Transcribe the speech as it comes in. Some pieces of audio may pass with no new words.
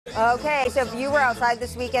Okay, so if you were outside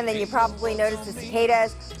this weekend, then you probably noticed the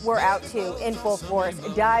cicadas were out too, in full force,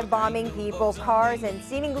 dive bombing people, cars, and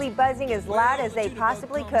seemingly buzzing as loud as they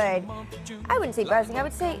possibly could. I wouldn't say buzzing, I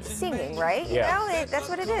would say singing, right? Yeah. That's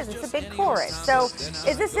what it is. It's a big chorus. So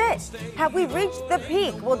is this it? Have we reached the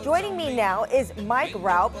peak? Well, joining me now is Mike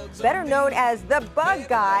Raup, better known as the Bug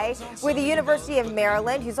Guy with the University of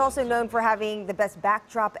Maryland. He's also known for having the best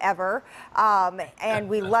backdrop ever. And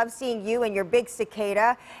we love seeing you and your big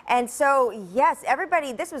cicada. And so, yes,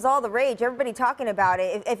 everybody, this was all the rage, everybody talking about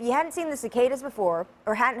it. If you hadn't seen the cicadas before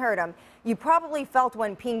or hadn't heard them, you probably felt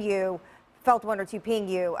one or two ping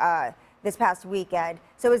you this past weekend.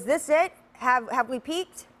 So is this it? Have we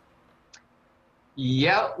peaked?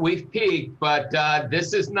 Yeah, we've peaked, but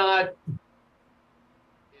this is not,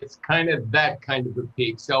 it's kind of that kind of a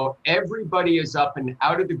peak. So everybody is up and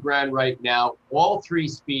out of the ground right now. All three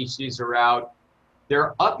species are out.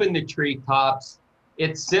 They're up in the treetops.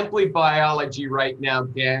 It's simply biology right now,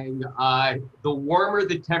 gang. The warmer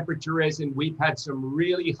the temperature is, and we've had some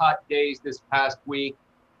really hot days this past week,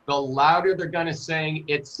 the louder they're going to sing.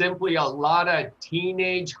 It's simply a lot of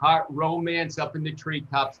teenage hot romance up in the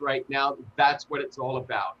treetops right now. That's what it's all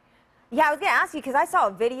about. Yeah, I was going to ask you because I saw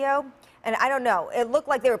a video, and I don't know, it looked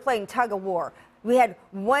like they were playing tug of war. We had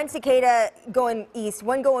one cicada going east,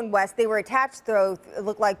 one going west. They were attached through, it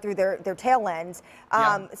looked like through their tail ends.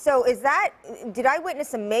 Yeah. So is that, did I witness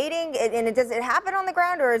some mating? And does it happen on the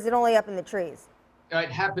ground or is it only up in the trees? It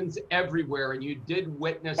happens everywhere, and you did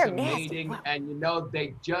witness a mating, and you know,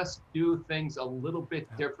 they just do things a little bit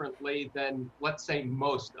differently than, let's say,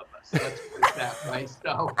 most of us. Let's put it that way.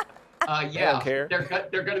 So, yeah,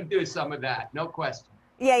 they're going to do some of that, no question.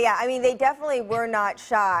 Yeah, I mean, they definitely were not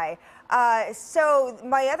shy. So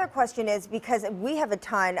my other question is, because we have a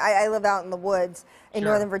ton, I live out in the woods in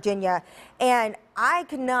Northern Virginia, and I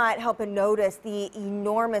could not help but notice the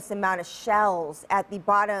enormous amount of shells at the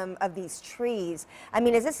bottom of these trees. I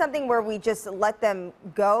mean, is this something where we just let them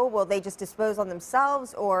go? Will they just dispose on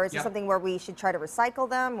themselves, or is it something where we should try to recycle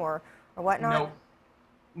them or whatnot?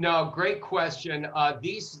 No, great question.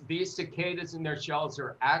 These cicadas and their shells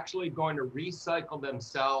are actually going to recycle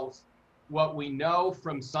themselves. What we know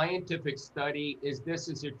from scientific study is this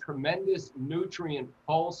is a tremendous nutrient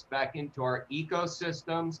pulse back into our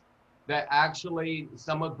ecosystems that actually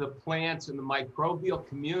some of the plants in the microbial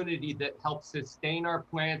community that help sustain our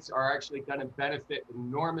plants are actually going to benefit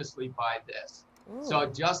enormously by this. Ooh. So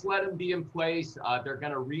just let them be in place. They're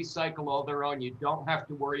going to recycle all their own. You don't have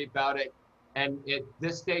to worry about it. And at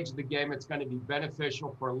this stage of the game, it's going to be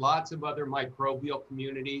beneficial for lots of other microbial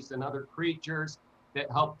communities and other creatures that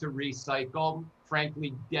help to recycle,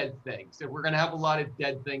 frankly, dead things. So we're going to have a lot of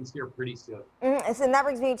dead things here pretty soon. So that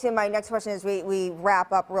brings me to my next question as we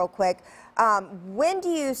wrap up real quick. When do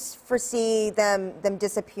you foresee them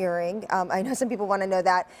disappearing? I know some people want to know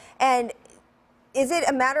that. And is it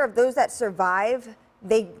a matter of those that survive,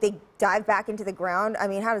 they dive back into the ground? I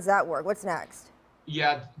mean, how does that work? What's next?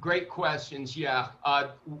 Yeah, great questions. Yeah,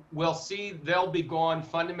 we'll see. They'll be gone,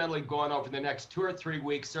 fundamentally gone over the next 2 or 3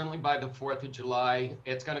 weeks, certainly by the 4th of July.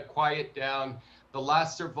 It's going to quiet down. The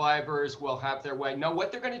last survivors will have their way. Now,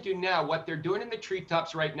 what they're going to do now, what they're doing in the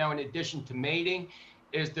treetops right now, in addition to mating,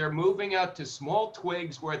 is they're moving out to small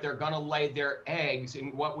twigs where they're going to lay their eggs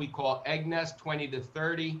in what we call egg nest, 20 to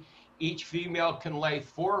 30. Each female can lay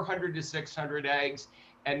 400 to 600 eggs.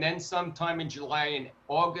 And then sometime in July and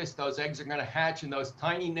August, those eggs are going to hatch, and those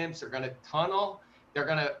tiny nymphs are going to tunnel. They're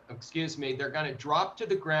going to drop to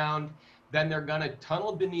the ground. Then they're going to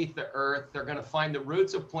tunnel beneath the earth. They're going to find the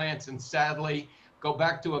roots of plants and sadly go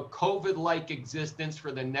back to a COVID-like existence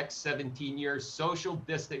for the next 17 years, social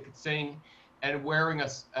distancing and wearing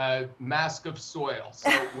a mask of soil.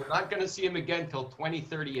 So we're not going to see them again until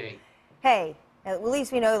 2038. Hey. At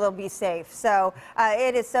least we know they'll be safe. So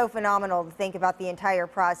it is so phenomenal to think about the entire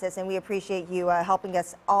process, and we appreciate you helping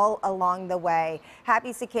us all along the way.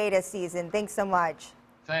 Happy cicada season. Thanks so much.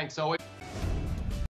 Thanks. Always.